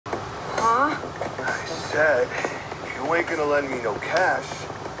said, if you ain't gonna lend me no cash,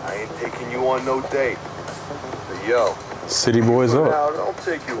 I ain't taking you on no date. But yo, City boys up. Out, I'll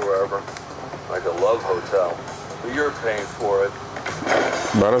take you wherever. Like a love hotel. But you're paying for it.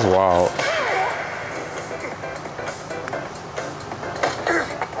 Bro, that's wild.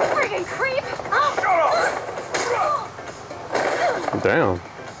 Friggin' creep! Shut up! Damn.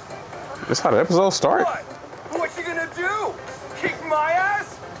 This how the episode start? What? What you gonna do? Kick my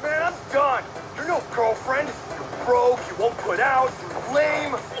ass? Man, I'm done. You're no girlfriend. You're broke. You won't put out. You're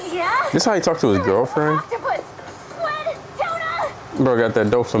lame. Yeah? This how he talk to his girlfriend? Octopus! Squid! Tuna! Bro got that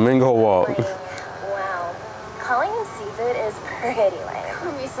dope flamingo walk. Wow. Calling him seafood is pretty lame.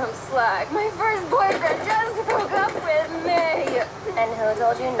 Cut me some slack. My first boyfriend just broke up with me. And who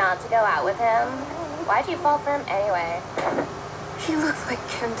told you not to go out with him? Why'd you fall for him anyway? He looks like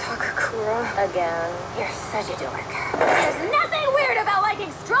Ken Takakura. Again, you're such a dork. There's nothing weird about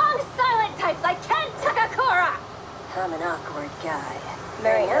liking strong, silent types like Ken Takakura. I'm an awkward guy.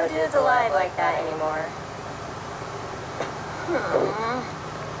 There ain't no dudes alive like that anymore.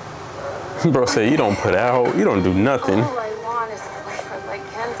 Bro say you don't put out, you don't do nothing. All I want is a boyfriend like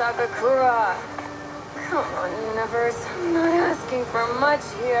Ken Takakura. Come on, universe. I'm not asking for much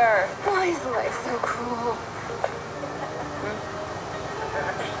here. Why is life so cruel?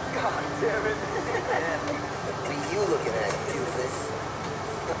 God damn it. What are you looking at, doofus?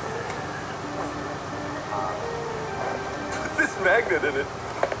 Put this magnet in it.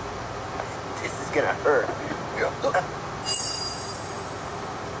 This is gonna hurt.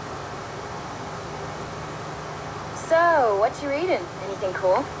 So, what you reading? Anything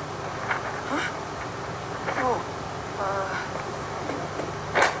cool?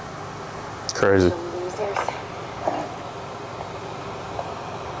 Crazy. Losers.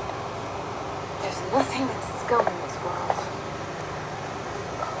 There's nothing but scum in this world.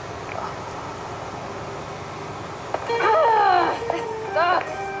 This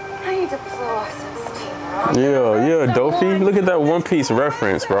sucks. I need to blow off some steam. Yeah, Dopey. Look at that One Piece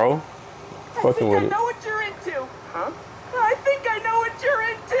reference, bro. Fucking with I it. know what you're into. Huh? I think I know what you're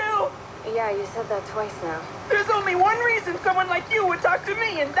into. Yeah, you said that twice now. There's only one reason someone like you would talk to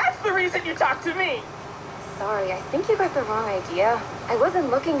me, and that's the reason you talk to me. Sorry, I think you got the wrong idea. I wasn't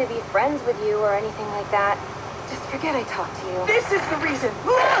looking to be friends with you or anything like that. Just forget I talked to you. This is the reason.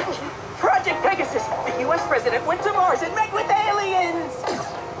 Look! Project Pegasus. The U.S. president went to Mars and met with aliens.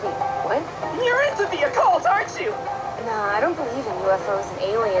 Wait, what? You're into the occult, aren't you? Nah, I don't believe in UFOs and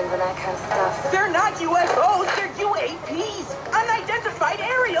aliens and that kind of stuff. They're not UFOs, they're UAPs. Unidentified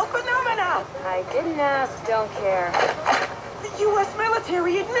aerial phenomena. I didn't ask, don't care. The U.S.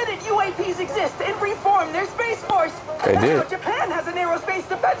 military admitted UAPs exist and reformed their space force. They did. Now Japan has an aerospace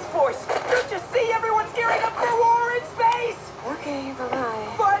defense force. Don't you see everyone's gearing up for war in space? Okay,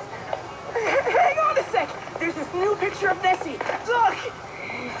 bye-bye. But, hang on a sec. There's this new picture of Nessie. Look!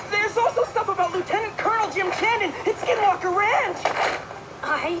 There's also stuff about Lieutenant Colonel Jim Cannon at Skinwalker Ranch.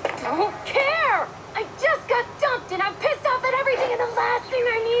 I don't care! I just got dumped and I'm pissed off at everything, and the last thing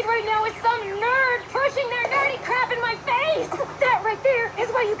I need right now is some nerd pushing their nerdy crap in my face! That right there is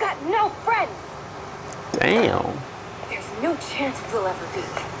why you got no friends! Damn. There's no chance we'll ever be.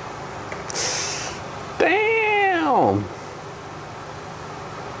 Damn.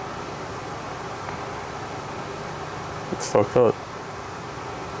 It's fucked up.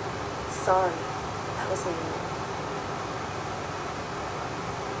 Sorry, that was me.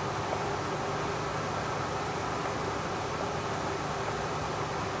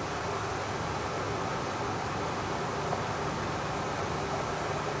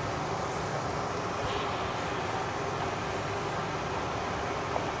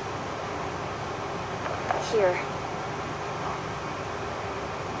 Here.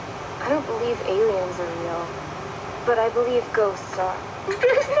 I don't believe aliens are real, but I believe ghosts are.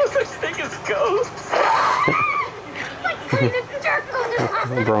 There's no such thing as ghosts. What kind of jerk goes to class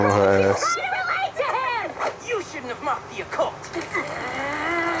and Bro, her ass. trying to relate to him? You shouldn't have mocked the occult.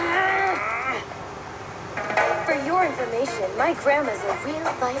 For your information, my grandma's a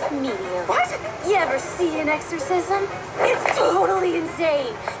real-life medium. What? You ever see an exorcism? It's totally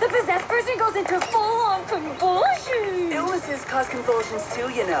insane. The possessed person goes into full-on convulsions. Illnesses cause convulsions too,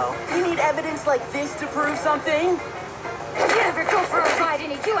 you know. You need evidence like this to prove something? You ever go for a ride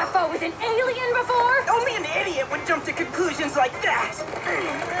in a UFO with an alien before? Only an idiot would jump to conclusions like that.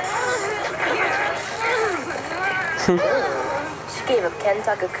 She gave up Ken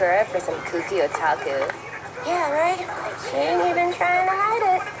Takakura for some kooky otaku. Yeah, right? She ain't even trying to hide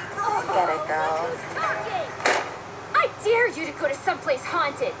it. Get it, girl. I dare you to go to someplace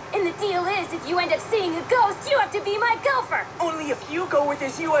haunted. And the deal is, if you end up seeing a ghost, you have to be my gopher. Only if you go with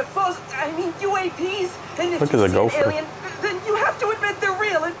his UFOs, I mean UAPs, and if Look you at the see gopher. an alien, then you have to admit they're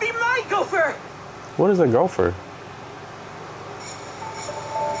real and be my gopher. What is a gopher?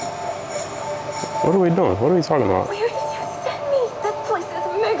 What are we doing? What are we talking about? Where did you send me? This place is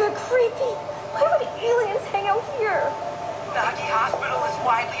mega creepy. Why would aliens hang out here? Nagi Hospital is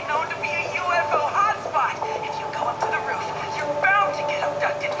widely known to be a UFO hotspot. If you go up to the roof, you're bound to get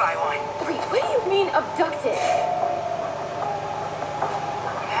abducted by one. Wait, what do you mean abducted?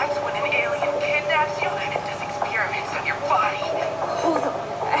 That's when an alien kidnaps you and does experiments on your body. Hold on.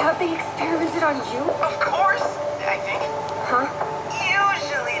 Have they experimented on you? Of course, I think. Huh?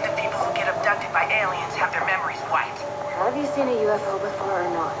 Usually the people who get abducted by aliens have their memories wiped. Have you seen a UFO before or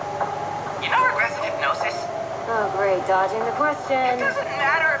not? You know regressive hypnosis? Oh, great. Dodging the It question. doesn't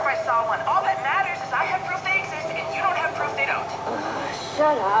matter if I saw one. All that matters is I have proof they exist and you don't have proof they don't.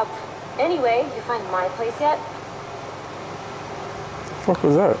 Shut up. Anyway, you find my place yet? The fuck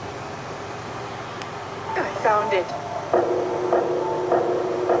was that? I found it.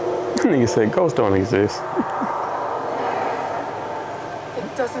 Nigga said ghosts don't exist.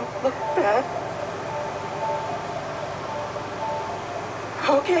 It doesn't look bad.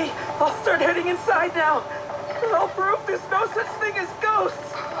 Okay, I'll start heading inside now. I'll prove there's no such thing as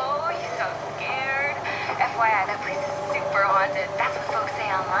ghosts. Oh, you're so scared. FYI, that place is super haunted. That's what folks say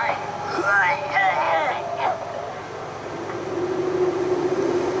online.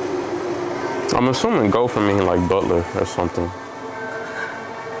 I'm assuming gopher mean like butler or something.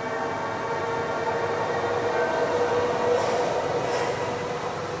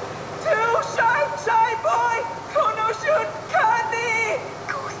 Shy boy! Konoshun Kani!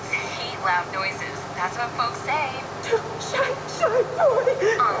 Ghosts hate loud noises. That's what folks say. Shy boy!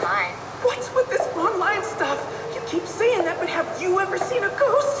 Online. What's with this online stuff? You keep saying that, but have you ever seen a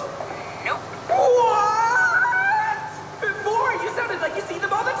ghost? Nope. What? Before, you sounded like you see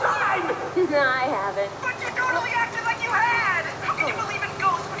them all the time! I haven't. But you totally acted like you had! How can you believe in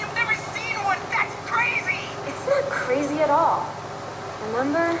ghosts when you've never seen one? That's crazy! It's not crazy at all.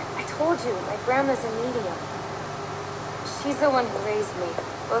 Remember? I told you, my grandma's a medium. She's the one who raised me.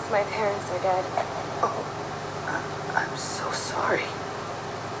 Both my parents are dead. Oh, I'm so sorry.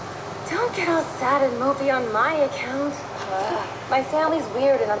 Don't get all sad and mopey on my account. My family's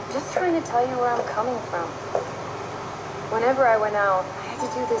weird, and I'm just trying to tell you where I'm coming from. Whenever I went out, I had to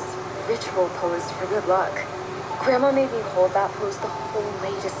do this ritual pose for good luck. Grandma made me hold that pose the whole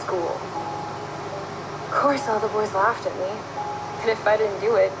way to school. Of course, all the boys laughed at me. And if I didn't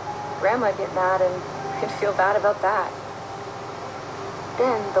do it, Grandma'd get mad, and I'd feel bad about that.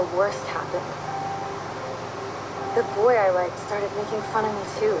 Then the worst happened. The boy I liked started making fun of me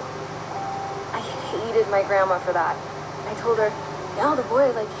too. I hated my grandma for that. I told her, now the boy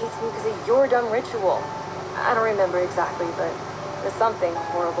I like hates me because of your dumb ritual. I don't remember exactly, but it was something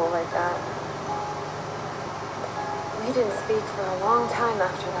horrible like that. We didn't speak for a long time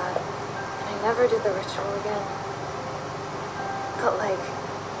after that, and I never did the ritual again. But like,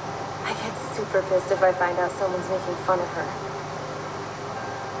 I get super pissed if I find out someone's making fun of her.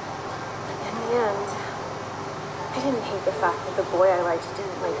 In the end, I didn't hate the fact that the boy I liked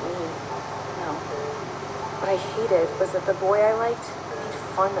didn't like me. No. What I hated was that the boy I liked made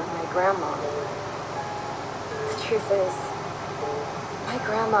fun of my grandma. The truth is, my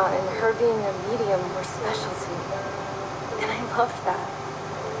grandma and her being a medium were special to me. And I loved that.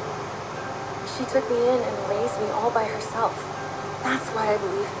 She took me in and raised me all by herself. That's why I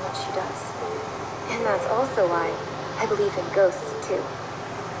believe in what she does. And that's also why I believe in ghosts, too.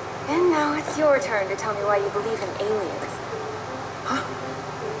 And now it's your turn to tell me why you believe in aliens. Huh?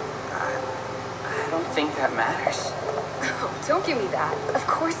 I don't think that matters. Oh, don't give me that. Of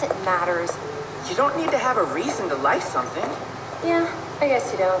course it matters. You don't need to have a reason to like something. Yeah, I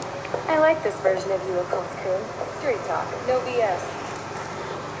guess you don't. I like this version of you, Occult-kun. Straight talk, no BS.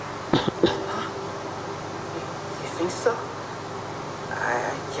 You think so?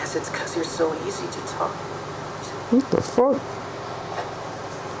 I guess it's because you're so easy to talk to. What the fuck?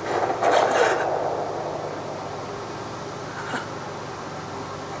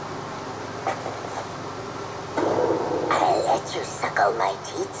 I'll let you suckle my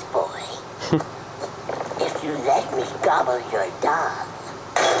teats, boy. If you let me gobble your dog.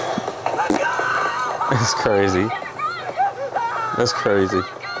 That's crazy. That's crazy.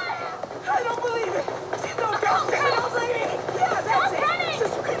 I don't believe it. She's no ghost. She's an old lady. Yeah, that's it. She's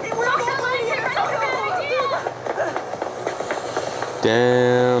a creepy weird old lady.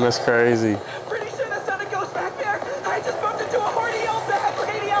 Damn, that's crazy. Pretty sure that's not a ghost back there. I just bumped into a horny old fat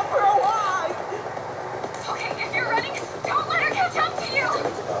lady out for a walk. Okay, if you're ready,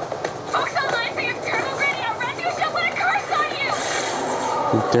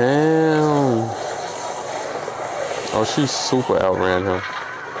 Damn. Oh, she super outran him. What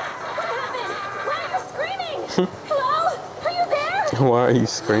happened? Why are you screaming? Hello? Are you there? Why are you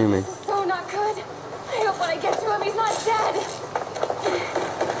screaming? This is so not good. I hope when I get to him, he's not dead.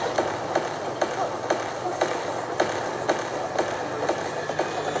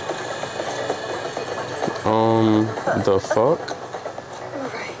 The fuck?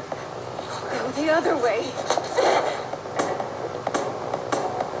 Right. I'll go the other way.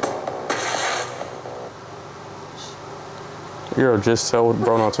 Yo, just tell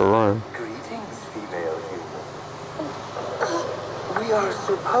bro not to run. Greetings, female human. We are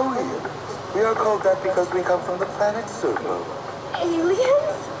Serpoians. We are called that because we come from the planet Serpo.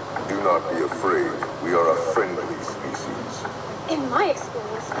 Aliens? Do not be afraid. We are a friendly species. In my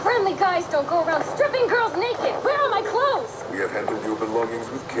experience, friendly guys don't go around stripping girls naked. Where are my clothes? We have handled your belongings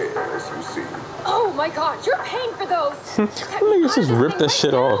with care, as you see. Oh my god, you're paying for those. Niggas just rip that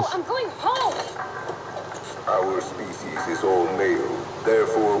shit off. I'm going home. Our species is all male.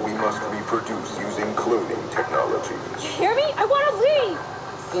 Therefore, we must reproduce using cloning technology. You hear me? I want to leave.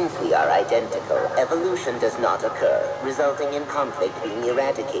 Since we are identical, evolution does not occur, resulting in conflict being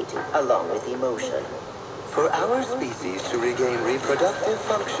eradicated, along with emotion. For our species to regain reproductive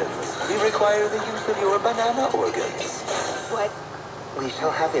functions, we require the use of your banana organs. What? We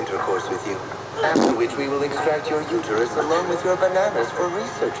shall have intercourse with you, after which we will extract your uterus along with your bananas for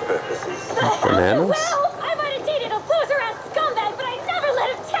research purposes. Bananas? Well, I might have dated a loser-ass scumbag, but I never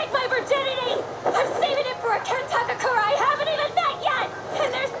let him take my virginity. I'm saving it for a Kentucky-Kura. I haven't even met yet. And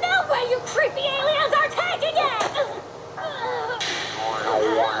there's no way you creepy aliens are taking it.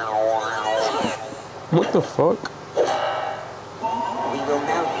 What the fuck? We will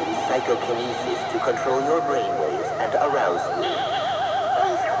now use psychokinesis to control your brainwaves and arouse you.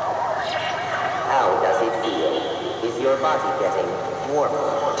 How does it feel? Is your body getting warmer?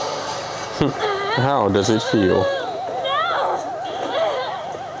 How does it feel?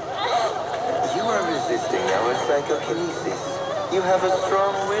 You are resisting our psychokinesis. You have a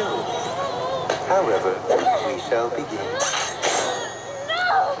strong will. However, we shall begin.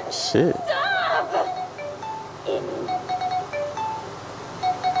 Shit.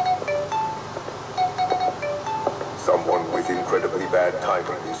 Someone with incredibly bad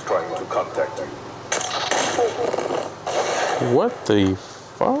timing is trying to contact you. What the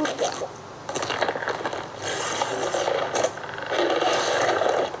fuck?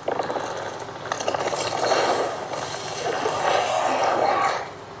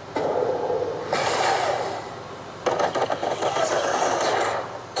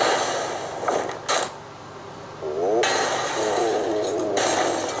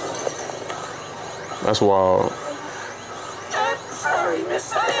 That's wild. I'm sorry,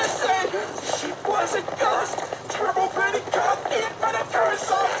 Miss Anderson. She was a ghost. Turbo pretty got me, but a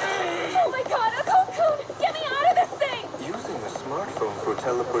curse on me. Oh my god, a cocoon! Get me out of this thing! Using a smartphone for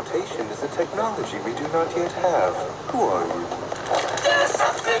teleportation is a technology we do not yet have. Who are you? Do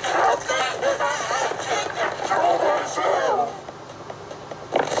something, help me. I can't control myself.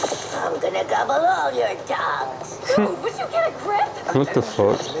 I'm gonna gobble all your dogs. Dude, would you get a grip? What the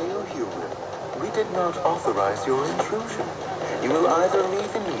fuck? Male human. We did not authorize your intrusion. You will either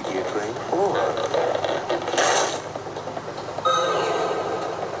leave immediately or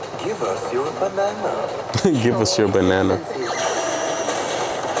give us your banana. Give us your banana.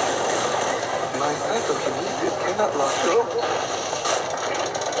 My psychokinesis cannot lock go.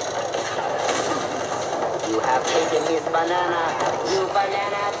 You have taken his banana. You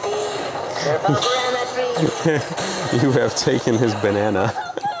banana thief. The banana tree. You have taken his banana.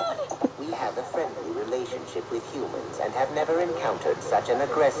 We have a friendly relationship with humans and have never encountered such an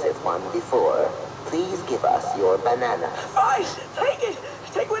aggressive one before. Please give us your banana. Fine, take it.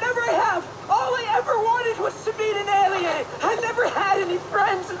 Take whatever I have. All I ever wanted was to meet an alien. I never had any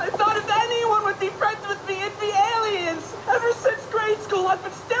friends, and I thought if anyone would be friends with me, it'd be aliens. Ever since grade school, I've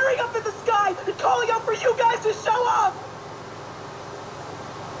been staring up at the sky and calling out for you guys to show up.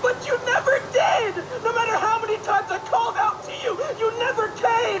 But you never did! No matter how many times I called out to you, you never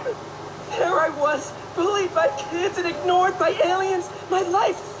came! There I was, bullied by kids and ignored by aliens. My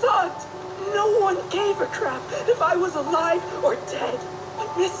life sucked. No one gave a crap if I was alive or dead.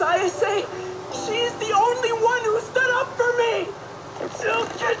 But Miss Ayase, she's the only one who stood up for me! So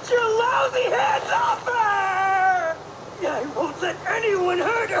get your lousy hands off her! I won't let anyone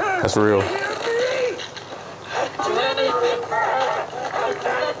hurt her! That's real. Hear me? I'd do anything for her! I'd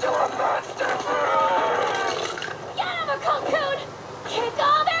turn into a monster for her! Get him a cocoon! Kick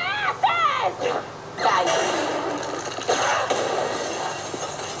all their asses!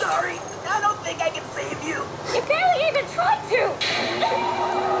 Sorry, I don't think I can save you. You barely even tried to!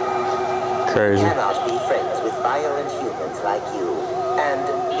 crazy. We cannot be friends with violent humans like you. And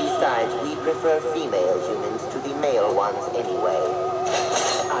besides, we prefer female humans to the male ones anyway.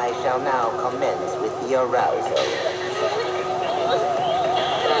 I shall now commence with the arousal.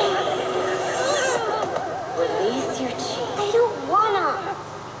 Release your chi. I don't wanna.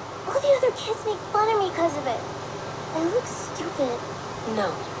 All the other kids make fun of me because of it. I look stupid. No,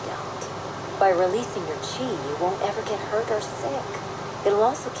 you don't. By releasing your chi, you won't ever get hurt or sick. It'll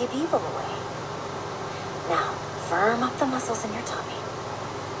also keep evil away. Now, firm up the muscles in your tummy.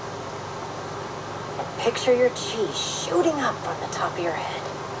 And picture your chi shooting up from the top of your head.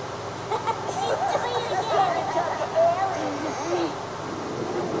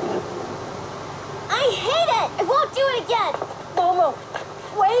 I hate it! I won't do it again! Momo,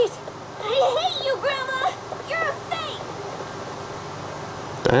 wait! I hate you, Grandma! You're a fake!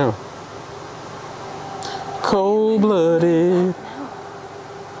 Damn. Cold-blooded. No.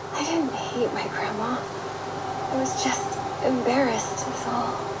 I didn't hate my grandma. I was just embarrassed, is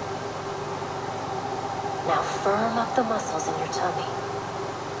all. Now firm up the muscles in your tummy.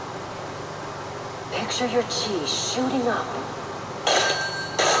 Picture your chi shooting up.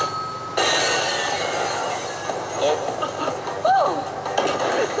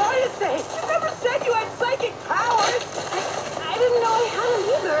 Sorry to say, you never said you had psychic powers! I didn't know I had them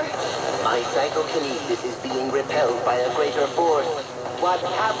either. My psychokinesis is being repelled by a greater force. What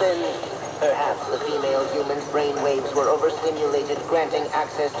happened? Perhaps the female human's brainwaves were overstimulated, granting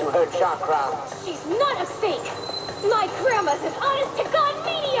access to her chakra. She's not a fake! My grandma's an honest-to-God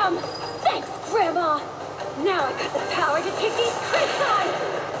medium! Thanks, Grandma! Now I got the power to take these crits on!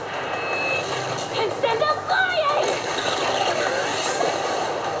 And send them flying!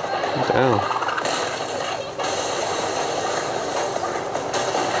 Damn.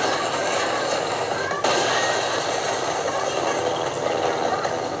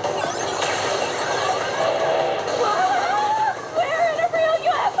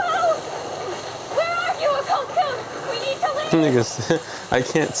 Niggas, I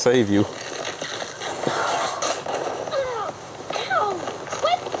can't save you. Ow!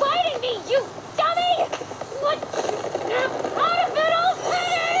 Quit fighting me, you dummy! What? Snap out of it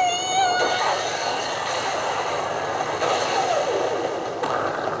already!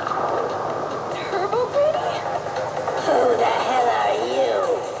 Turbo Granny? Who the hell are you?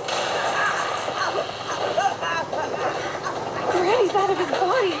 Granny's out of his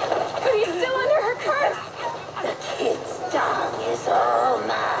body, but he's still under her curse. The kid's tongue is all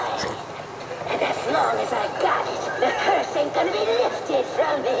mine. And as long as I got it, the curse ain't gonna be lifted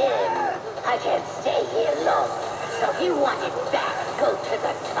from him. I can't stay here long. So if you want it back, go to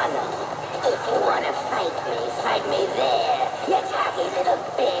the tunnel. If you wanna fight me there, you tacky little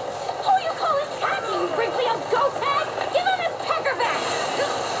bitch. Who you calling tacky, you wrinkly old ghost head? Give him his pecker back!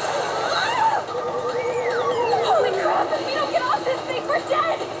 Holy crap! If you don't get off this thing, we're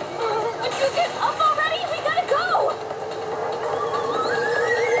dead! Would you get up already? We gotta go!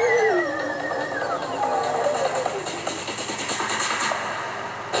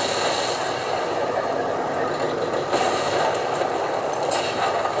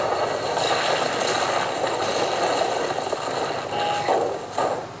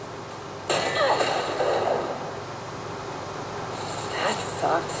 That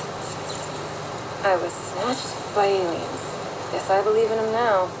sucked. I was snatched by aliens. Guess I believe in them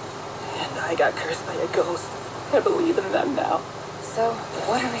now. And I got cursed by a ghost. I believe in them now. So,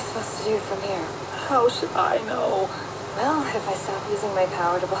 what are we supposed to do from here? How should I know? Well, if I stop using my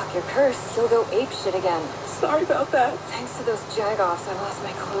power to block your curse, you'll go apeshit again. Sorry about that. Thanks to those jagoffs, I lost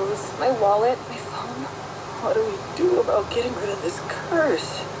my clothes, my wallet, my phone. What do we do about getting rid of this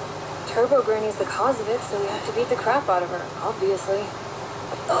curse? Turbo Granny's the cause of it, so we have to beat the crap out of her, obviously.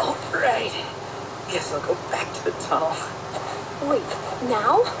 Oh, right. Guess I'll go back to the tunnel. Wait,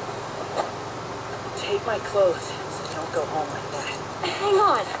 now? Take my clothes, so don't go home like that. Hang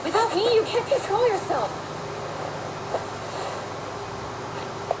on. Without me, you can't control yourself.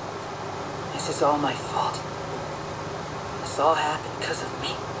 This is all my fault. This all happened because of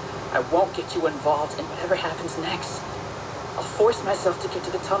me. I won't get you involved in whatever happens next. I'll force myself to get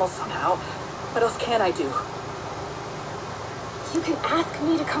to the tunnel somehow. What else can I do? You can ask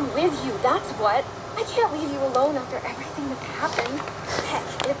me to come with you, that's what. I can't leave you alone after everything that's happened. Heck,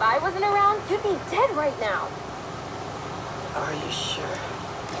 if I wasn't around, you'd be dead right now. Are you sure?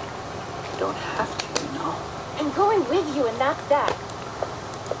 You don't have to, you know. I'm going with you, and that's that.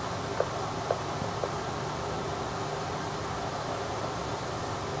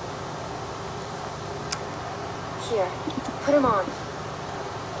 Here, put him on.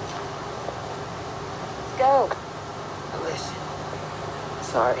 Let's go. Listen,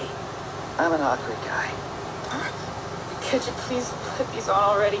 sorry. I'm an awkward guy. Could you please put these on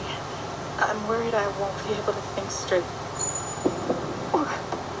already? I'm worried I won't be able to think straight.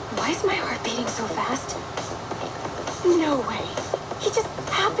 Why is my heart beating so fast? No way. He just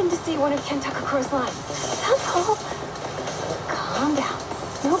happened to say one of Ken Takakuro's lines. That's all. Calm down.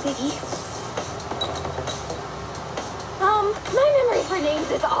 No biggie. My memory for names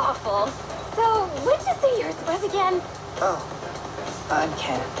is awful. So, what'd you say yours was again? Oh, I'm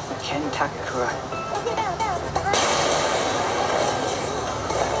Ken. Ken Takakura.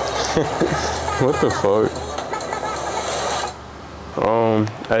 What the fuck?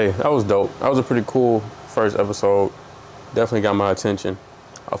 Hey, that was dope. That was a pretty cool first episode. Definitely got my attention.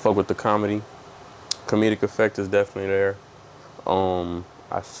 I fuck with the comedy. Comedic effect is definitely there.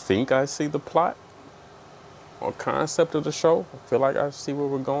 I think I see the plot or concept of the show. I feel like I see where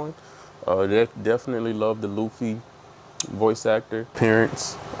we're going. Definitely love the Luffy voice actor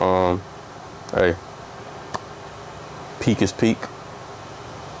appearance. Hey, peak is peak.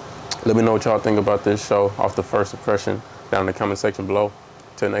 Let me know what y'all think about this show off the first impression down in the comment section below.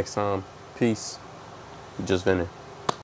 Till next time, peace. We just finished.